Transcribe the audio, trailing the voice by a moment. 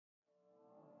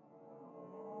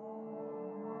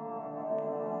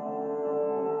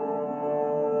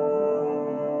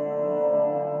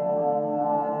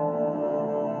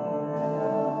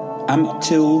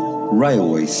Ampthill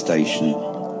railway station,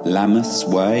 Lammas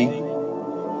Way.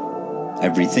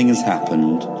 Everything has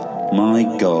happened, my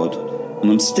God,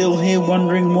 and I'm still here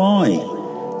wondering why.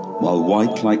 While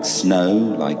white like snow,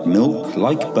 like milk,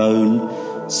 like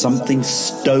bone, something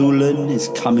stolen is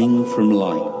coming from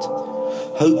light.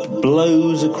 Hope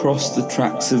blows across the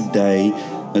tracks of day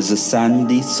as the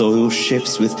sandy soil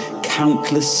shifts with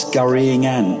countless scurrying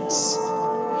ants.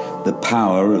 The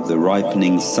power of the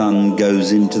ripening sun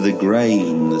goes into the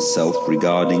grain, the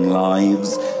self-regarding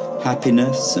lives,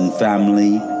 happiness and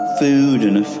family, food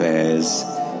and affairs,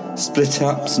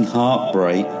 split-ups and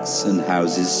heartbreaks and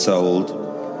houses sold.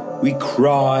 We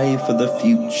cry for the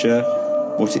future,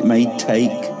 what it may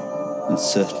take, and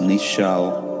certainly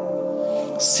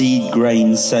shall. Seed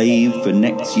grain saved for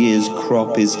next year's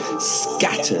crop is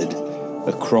scattered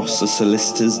across the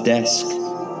solicitor's desk.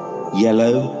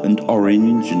 Yellow and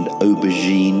orange and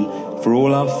aubergine for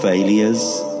all our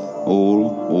failures,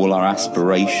 all our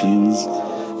aspirations,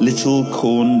 little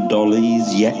corn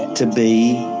dollies yet to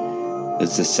be,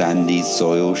 as the sandy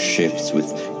soil shifts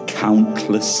with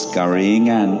countless scurrying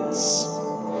ants.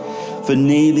 For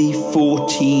nearly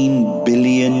 14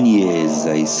 billion years,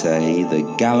 they say,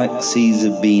 the galaxies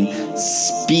have been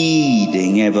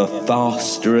speeding ever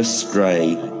faster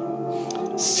astray.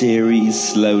 Ceres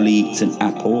slowly eats an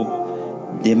apple.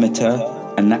 Demeter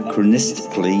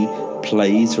anachronistically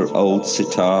plays her old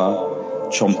sitar,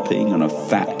 chomping on a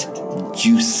fat,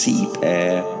 juicy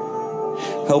pear.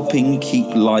 Helping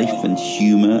keep life and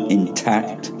humour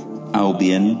intact,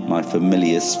 Albion, my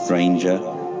familiar stranger,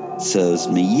 serves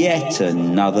me yet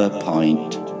another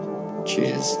pint.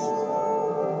 Cheers.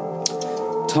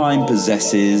 Time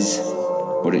possesses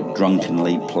what it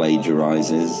drunkenly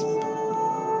plagiarises.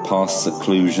 Past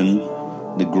seclusion,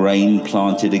 the grain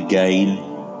planted again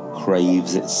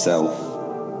craves itself.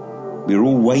 We're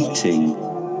all waiting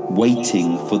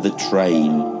for the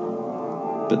train,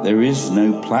 but there is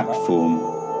no platform,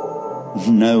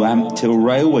 no Ampthill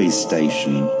railway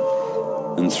station,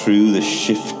 and through the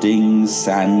shifting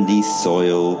sandy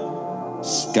soil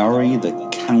scurry the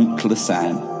countless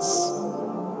ants.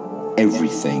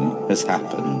 Everything has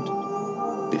happened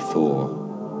before.